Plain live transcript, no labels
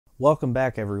Welcome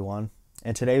back, everyone.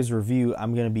 In today's review,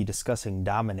 I'm going to be discussing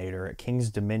Dominator at King's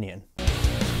Dominion.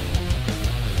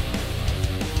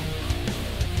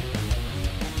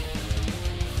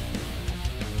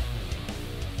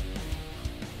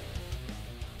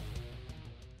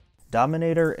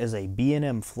 Dominator is a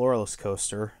B&M Floorless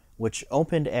coaster which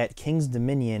opened at King's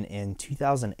Dominion in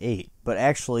 2008, but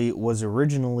actually was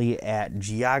originally at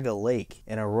Geauga Lake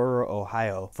in Aurora,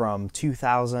 Ohio from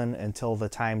 2000 until the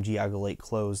time Geauga Lake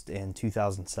closed in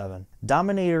 2007.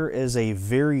 Dominator is a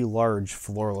very large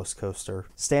floorless coaster,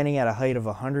 standing at a height of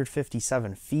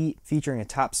 157 feet, featuring a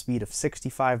top speed of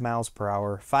 65 miles per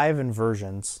hour, 5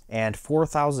 inversions, and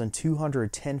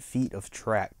 4,210 feet of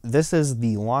track. This is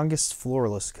the longest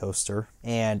floorless coaster,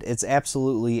 and it's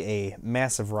absolutely a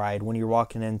massive ride. When you're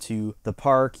walking into the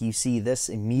park, you see this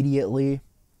immediately,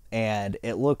 and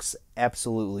it looks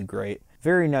absolutely great.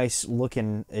 Very nice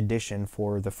looking addition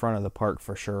for the front of the park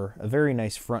for sure. A very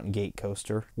nice front gate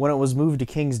coaster. When it was moved to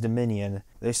King's Dominion,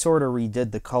 they sort of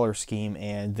redid the color scheme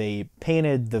and they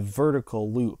painted the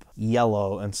vertical loop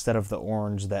yellow instead of the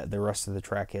orange that the rest of the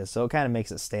track is. So it kind of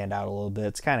makes it stand out a little bit.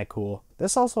 It's kind of cool.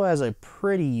 This also has a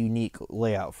pretty unique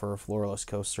layout for a floorless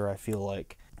coaster, I feel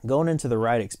like. Going into the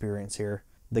ride experience here,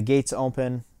 the gates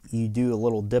open, you do a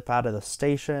little dip out of the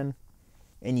station,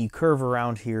 and you curve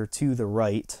around here to the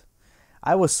right.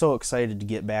 I was so excited to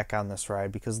get back on this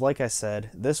ride because, like I said,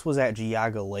 this was at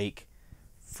Geauga Lake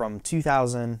from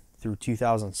 2000 through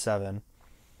 2007,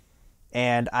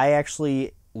 and I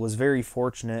actually was very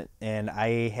fortunate, and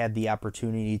I had the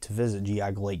opportunity to visit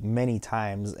Geauga Lake many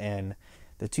times in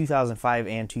the 2005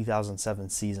 and 2007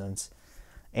 seasons,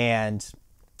 and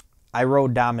I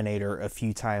rode Dominator a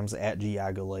few times at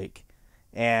Geauga Lake,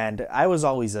 and I was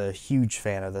always a huge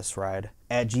fan of this ride.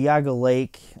 At Geauga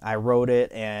Lake, I rode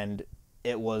it, and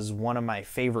it was one of my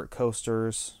favorite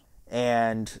coasters,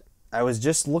 and I was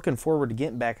just looking forward to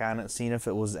getting back on it, seeing if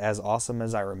it was as awesome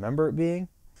as I remember it being.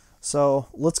 So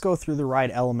let's go through the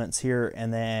ride elements here,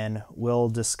 and then we'll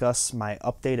discuss my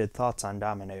updated thoughts on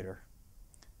Dominator.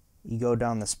 You go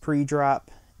down this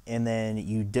pre-drop, and then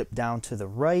you dip down to the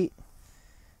right.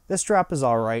 This drop is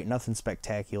alright, nothing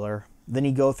spectacular. Then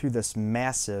you go through this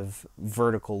massive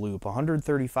vertical loop,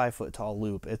 135 foot tall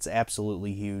loop. It's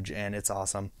absolutely huge and it's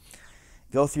awesome.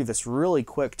 Go through this really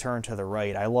quick turn to the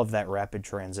right. I love that rapid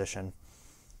transition.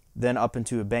 Then up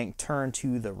into a bank turn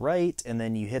to the right, and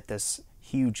then you hit this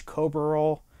huge cobra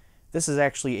roll. This is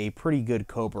actually a pretty good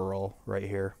cobra roll right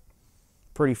here.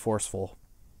 Pretty forceful.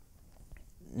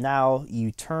 Now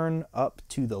you turn up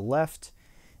to the left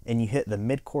and you hit the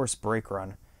mid-course brake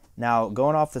run. Now,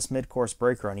 going off this mid-course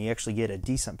brake run, you actually get a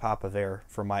decent pop of air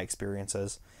from my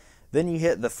experiences. Then you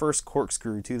hit the first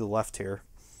corkscrew to the left here.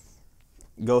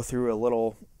 Go through a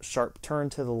little sharp turn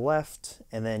to the left,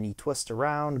 and then you twist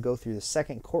around, go through the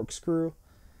second corkscrew.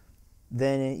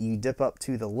 Then you dip up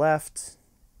to the left,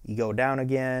 you go down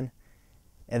again,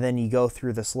 and then you go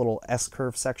through this little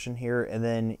S-curve section here, and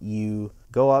then you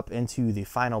go up into the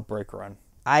final brake run.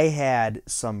 I had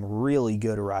some really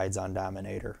good rides on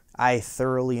Dominator. I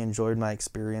thoroughly enjoyed my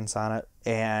experience on it,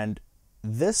 and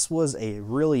this was a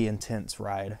really intense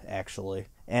ride, actually.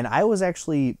 And I was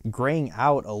actually graying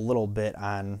out a little bit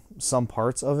on some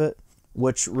parts of it,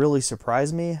 which really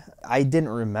surprised me. I didn't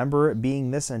remember it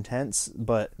being this intense,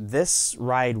 but this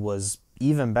ride was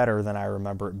even better than I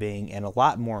remember it being, and a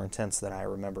lot more intense than I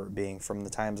remember it being from the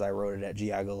times I rode it at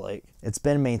Geauga Lake. It's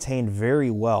been maintained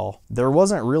very well. There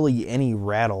wasn't really any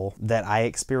rattle that I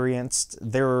experienced.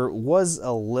 There was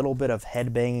a little bit of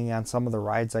head banging on some of the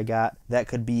rides I got. That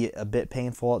could be a bit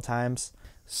painful at times.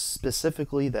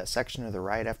 Specifically, that section of the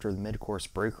ride after the mid-course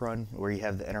brake run where you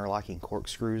have the interlocking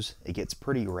corkscrews, it gets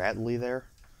pretty rattly there.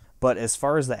 But as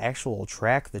far as the actual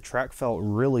track, the track felt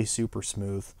really super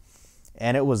smooth,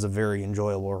 and it was a very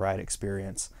enjoyable ride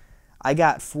experience. I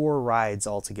got 4 rides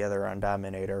altogether on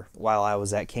Dominator while I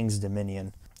was at King's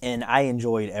Dominion, and I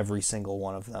enjoyed every single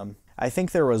one of them. I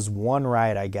think there was one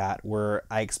ride I got where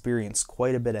I experienced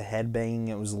quite a bit of head banging.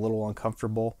 It was a little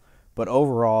uncomfortable, but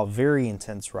overall, very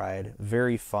intense ride,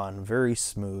 very fun, very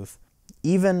smooth.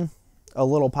 Even a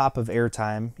little pop of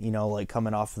airtime, you know, like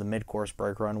coming off of the mid-course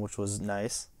brake run, which was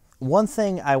nice. One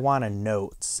thing I want to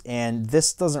note, and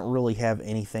this doesn't really have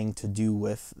anything to do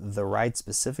with the ride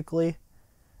specifically,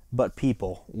 but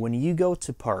people, when you go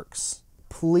to parks,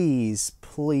 please,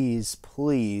 please,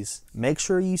 please make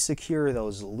sure you secure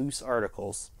those loose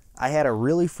articles. I had a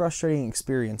really frustrating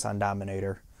experience on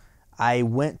Dominator. I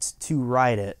went to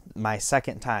ride it my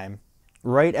second time.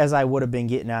 Right as I would have been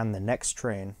getting on the next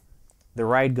train, the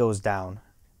ride goes down.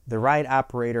 The ride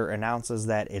operator announces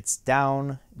that it's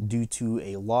down due to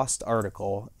a lost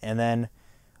article, and then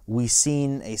we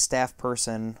seen a staff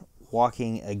person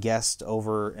walking a guest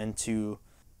over into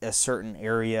a certain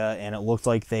area, and it looked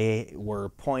like they were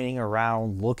pointing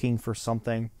around looking for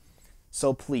something.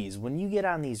 So please, when you get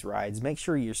on these rides, make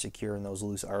sure you're securing those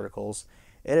loose articles.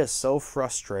 It is so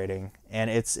frustrating, and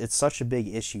it's such a big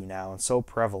issue now and so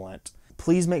prevalent.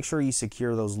 Please make sure you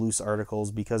secure those loose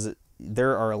articles, because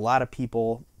there are a lot of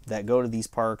people that go to these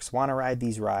parks, want to ride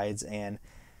these rides, and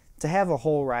to have a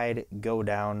whole ride go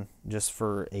down just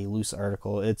for a loose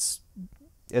article, it's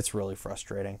really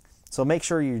frustrating. So make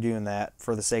sure you're doing that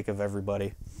for the sake of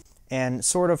everybody. And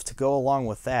sort of to go along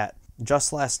with that,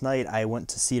 just last night I went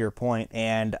to Cedar Point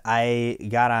and I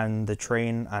got on the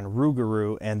train on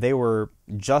Rougarou, and they were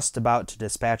just about to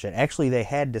dispatch it. Actually, they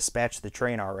had dispatched the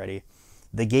train already.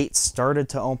 The gates started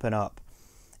to open up,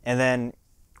 and then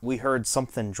we heard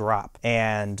something drop,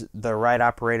 and the ride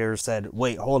operator said,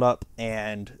 "Wait, hold up,"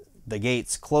 and the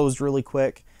gates closed really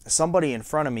quick. Somebody in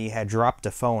front of me had dropped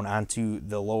a phone onto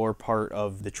the lower part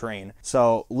of the train.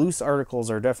 So loose articles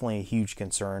are definitely a huge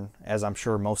concern, as I'm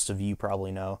sure most of you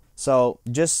probably know. So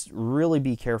just really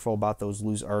be careful about those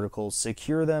loose articles.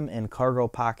 Secure them in cargo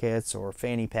pockets or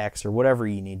fanny packs or whatever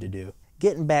you need to do.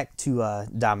 Getting back to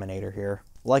Dominator here.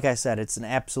 Like I said, it's an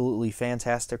absolutely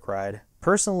fantastic ride.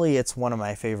 Personally, it's one of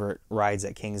my favorite rides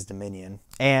at King's Dominion.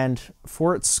 And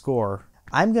for its score,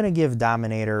 I'm going to give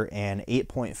Dominator an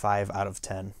 8.5 out of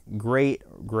 10. Great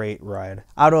ride.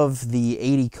 Out of the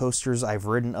 80 coasters I've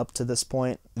ridden up to this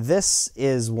point, this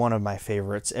is one of my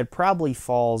favorites. It probably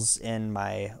falls in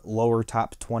my lower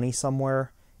top 20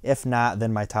 somewhere. If not,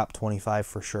 then my top 25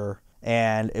 for sure.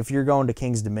 And if you're going to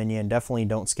King's Dominion, definitely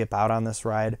don't skip out on this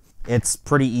ride. It's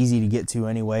pretty easy to get to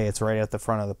anyway. It's right at the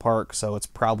front of the park, so it's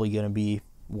probably going to be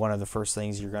one of the first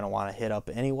things you're going to want to hit up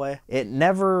anyway. It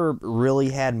never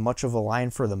really had much of a line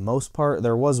for the most part.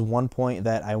 There was one point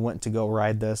that I went to go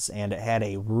ride this and it had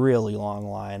a really long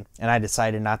line, and I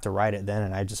decided not to ride it then,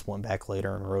 and I just went back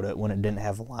later and rode it when it didn't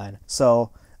have a line.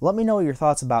 So let me know your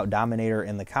thoughts about Dominator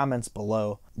in the comments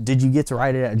below. Did you get to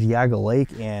ride it at Geauga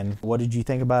Lake, and what did you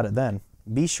think about it then?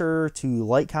 Be sure to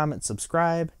like, comment,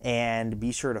 subscribe, and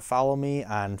be sure to follow me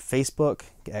on Facebook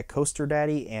at Coaster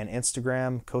Daddy and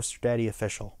Instagram, Coaster Daddy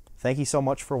Official. Thank you so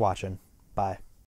much for watching. Bye.